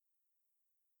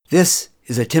This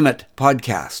is a Timmit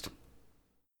podcast.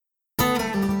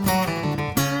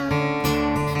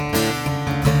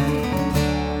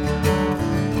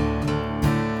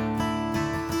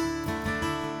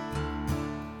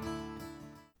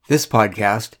 This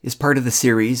podcast is part of the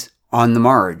series On the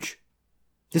Marge.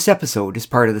 This episode is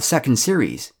part of the second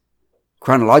series.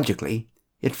 Chronologically,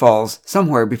 it falls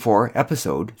somewhere before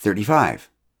episode 35.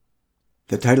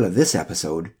 The title of this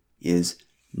episode is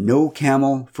No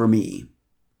Camel for Me.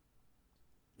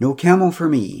 No camel for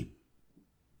me.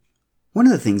 One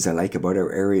of the things I like about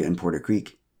our area in Porter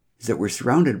Creek is that we're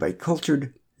surrounded by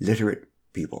cultured, literate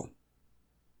people.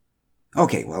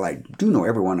 Okay, well, I do know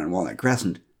everyone on Walnut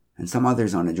Crescent and some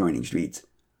others on adjoining streets.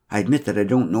 I admit that I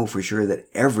don't know for sure that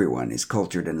everyone is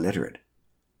cultured and literate.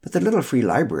 But the Little Free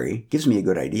Library gives me a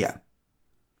good idea.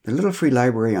 The Little Free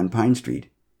Library on Pine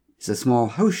Street is a small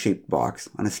house-shaped box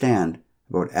on a stand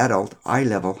about adult eye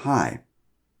level high.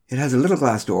 It has a little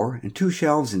glass door and 2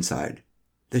 shelves inside.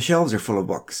 The shelves are full of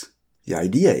books. The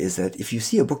idea is that if you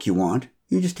see a book you want,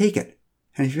 you just take it.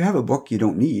 And if you have a book you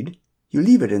don't need, you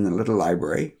leave it in the little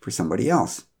library for somebody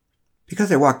else.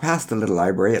 Because I walk past the little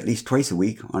library at least twice a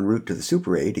week en route to the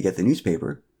Super A to get the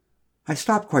newspaper, I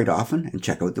stop quite often and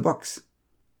check out the books.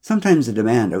 Sometimes the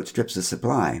demand outstrips the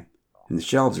supply, and the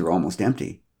shelves are almost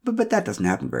empty, but that doesn't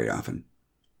happen very often.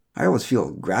 I always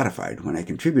feel gratified when I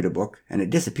contribute a book and it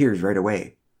disappears right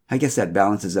away. I guess that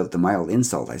balances out the mild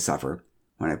insult I suffer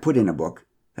when I put in a book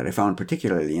that I found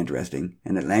particularly interesting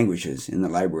and it languishes in the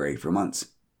library for months.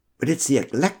 But it's the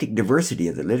eclectic diversity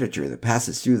of the literature that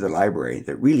passes through the library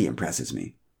that really impresses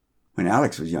me. When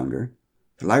Alex was younger,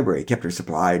 the library kept her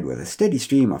supplied with a steady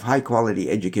stream of high-quality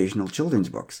educational children's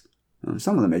books.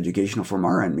 Some of them educational for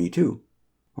Mara and me, too.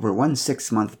 Over one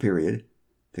 6-month period,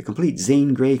 the complete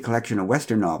Zane Grey collection of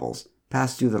Western novels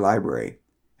passed through the library,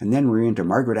 and then we were into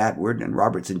Margaret Atwood and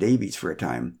Robertson Davies for a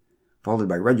time, followed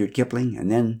by Rudyard Kipling,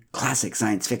 and then classic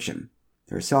science fiction.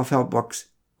 There are self-help books,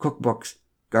 cookbooks,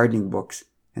 gardening books,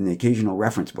 and the occasional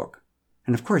reference book.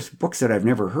 And of course, books that I've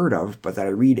never heard of, but that I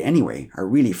read anyway, are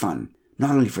really fun, not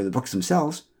only for the books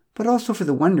themselves, but also for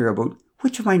the wonder about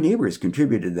which of my neighbors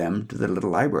contributed them to the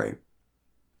little library.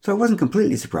 So I wasn't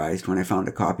completely surprised when I found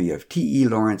a copy of T.E.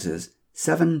 Lawrence's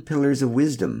 7 Pillars of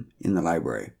Wisdom in the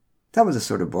library. That was a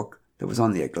sort of book that was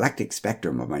on the eclectic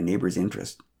spectrum of my neighbor's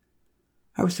interest.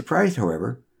 I was surprised,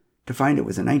 however, to find it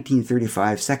was a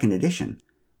 1935 second edition,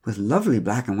 with lovely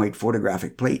black and white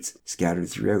photographic plates scattered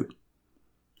throughout.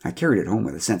 I carried it home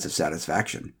with a sense of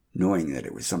satisfaction, knowing that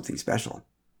it was something special.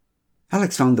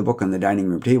 Alex found the book on the dining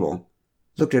room table,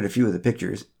 looked at a few of the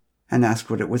pictures, and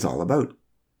asked what it was all about.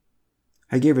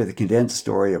 I gave her the condensed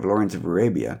story of Lawrence of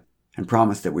Arabia, and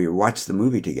promised that we would watch the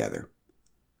movie together.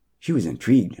 She was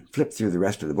intrigued and flipped through the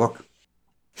rest of the book.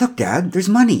 "Look, Dad, there's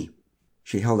money."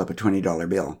 She held up a $20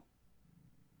 bill.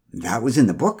 "That was in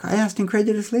the book?" I asked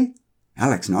incredulously.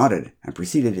 Alex nodded and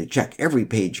proceeded to check every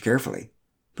page carefully,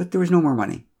 but there was no more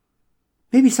money.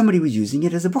 "Maybe somebody was using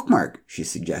it as a bookmark," she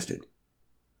suggested.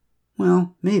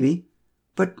 "Well, maybe,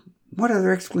 but what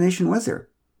other explanation was there?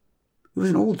 It was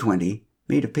an old 20,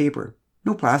 made of paper,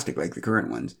 no plastic like the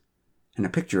current ones, and a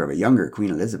picture of a younger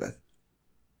Queen Elizabeth.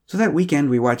 So that weekend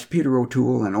we watched Peter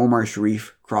O'Toole and Omar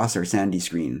Sharif cross our sandy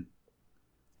screen.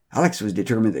 Alex was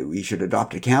determined that we should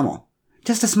adopt a camel.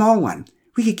 Just a small one.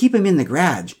 We could keep him in the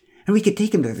garage, and we could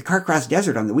take him to the Carcross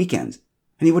Desert on the weekends,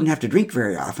 and he wouldn't have to drink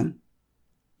very often.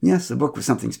 Yes, the book was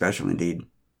something special indeed.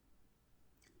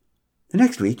 The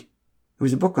next week, it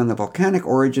was a book on the volcanic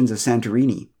origins of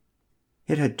Santorini.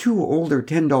 It had 2 older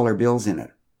 $10 bills in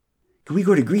it. "Can we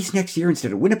go to Greece next year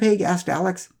instead of Winnipeg?" asked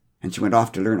Alex, and she went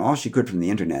off to learn all she could from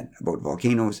the internet about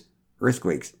volcanoes,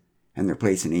 earthquakes, and their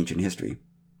place in ancient history.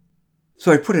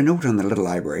 So I put a note on the little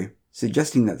library,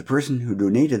 suggesting that the person who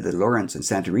donated the Lawrence and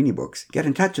Santorini books get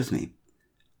in touch with me.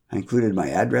 I included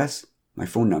my address, my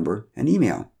phone number, and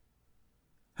email.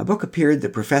 A book appeared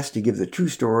that professed to give the true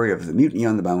story of the mutiny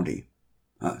on the Bounty.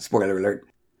 Spoiler alert.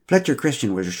 Fletcher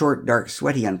Christian was a short, dark,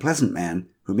 sweaty, unpleasant man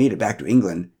who made it back to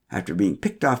England after being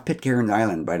picked off Pitcairn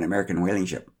Island by an American whaling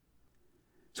ship.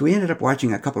 So we ended up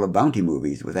watching a couple of Bounty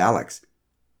movies with Alex,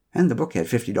 and the book had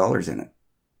 $50 in it.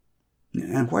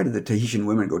 And why did the Tahitian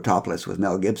women go topless with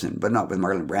Mel Gibson, but not with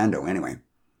Marlon Brando anyway?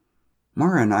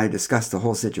 Mara and I discussed the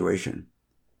whole situation.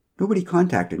 Nobody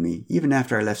contacted me, even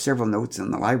after I left several notes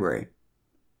in the library.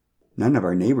 None of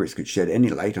our neighbors could shed any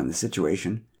light on the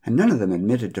situation, and none of them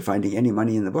admitted to finding any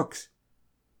money in the books.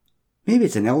 "Maybe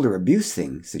it's an elder abuse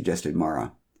thing," suggested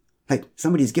Mara. "Like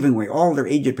somebody's giving away all their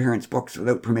aged parents' books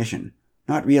without permission,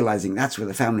 not realizing that's where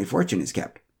the family fortune is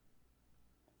kept."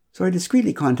 So I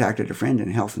discreetly contacted a friend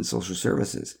in Health and Social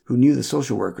Services who knew the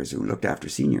social workers who looked after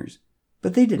seniors.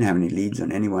 but they didn't have any leads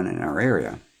on anyone in our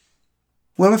area.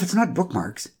 Well, if it's not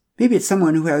bookmarks, maybe it's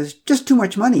someone who has just too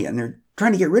much money and they're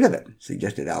trying to get rid of it,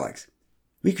 suggested Alex.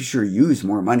 We could sure use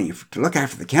more money to look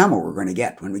after the camel we're going to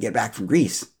get when we get back from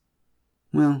Greece.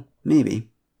 Well, maybe.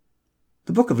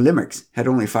 The Book of Limericks had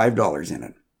only $5 in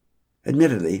it.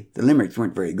 Admittedly, the limericks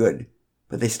weren't very good,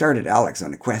 but they started Alex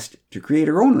on a quest to create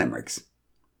her own limericks.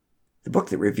 The book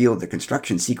that revealed the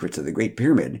construction secrets of the Great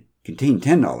Pyramid contained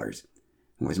 $10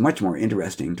 and was much more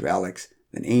interesting to Alex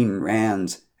than Ayn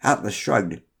Rand's Atlas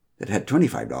Shrugged that had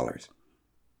 $25.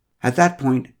 At that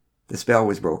point, the spell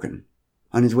was broken.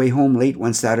 On his way home late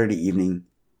one Saturday evening,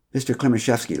 Mr.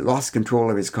 Klimaszewski lost control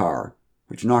of his car,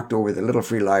 which knocked over the little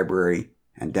free library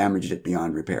and damaged it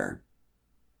beyond repair.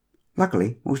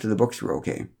 Luckily, most of the books were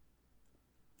okay.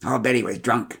 "I'll bet he was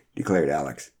drunk," declared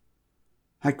Alex.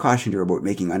 I cautioned her about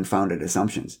making unfounded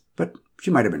assumptions, but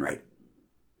she might have been right.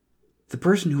 The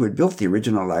person who had built the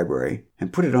original library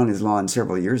and put it on his lawn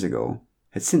several years ago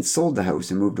had since sold the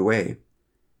house and moved away.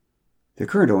 The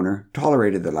current owner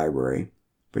tolerated the library,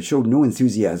 but showed no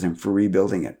enthusiasm for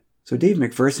rebuilding it, so Dave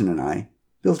McPherson and I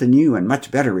built a new and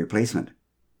much better replacement.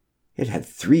 It had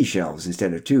 3 shelves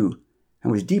instead of 2,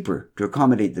 and was deeper to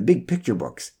accommodate the big picture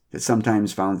books that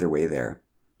sometimes found their way there.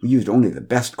 We used only the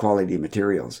best quality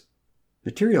materials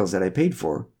that I paid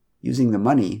for, using the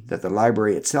money that the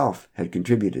library itself had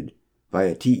contributed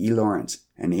via T.E. Lawrence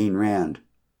and Ayn Rand.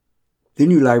 The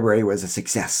new library was a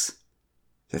success.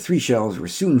 The 3 shelves were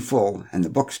soon full and the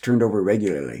books turned over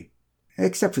regularly,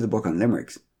 except for the book on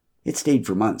limericks. It stayed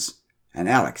for months, and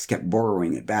Alex kept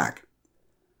borrowing it back.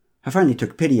 I finally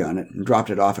took pity on it and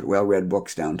dropped it off at Well-Read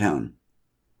Books downtown.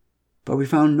 But we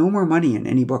found no more money in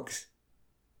any books.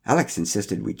 Alex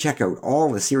insisted we check out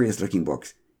all the serious-looking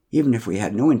books, even if we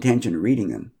had no intention of reading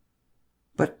them.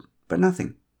 But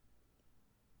nothing.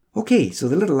 "Okay, so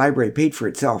the little library paid for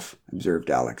itself,"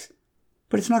 observed Alex.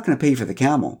 "But it's not going to pay for the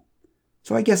camel.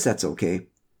 So I guess that's okay.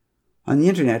 On the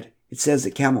internet, it says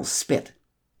that camels spit.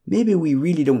 Maybe we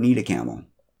really don't need a camel."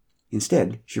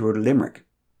 Instead, she wrote a limerick.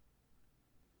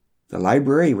 "The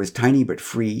library was tiny but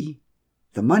free.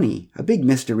 The money, a big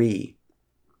mystery.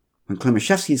 When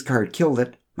Klimaszewski's card killed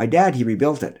it, my dad, he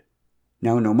rebuilt it.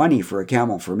 Now no money for a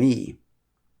camel for me."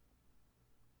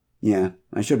 Yeah,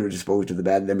 I should have disposed of the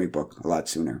bad limerick book a lot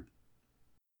sooner.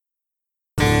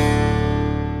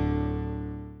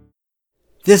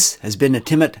 This has been a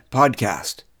Timmit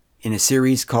podcast in a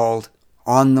series called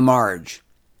On the Marge.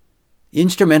 The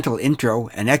instrumental intro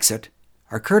and exit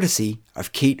are courtesy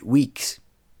of Kate Weeks.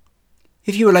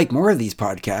 If you would like more of these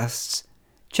podcasts,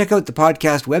 check out the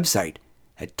podcast website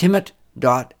at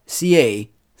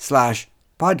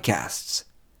timmit.ca/podcasts.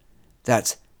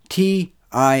 That's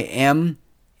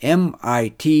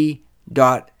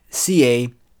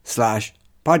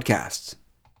TIMMIT.ca/podcasts.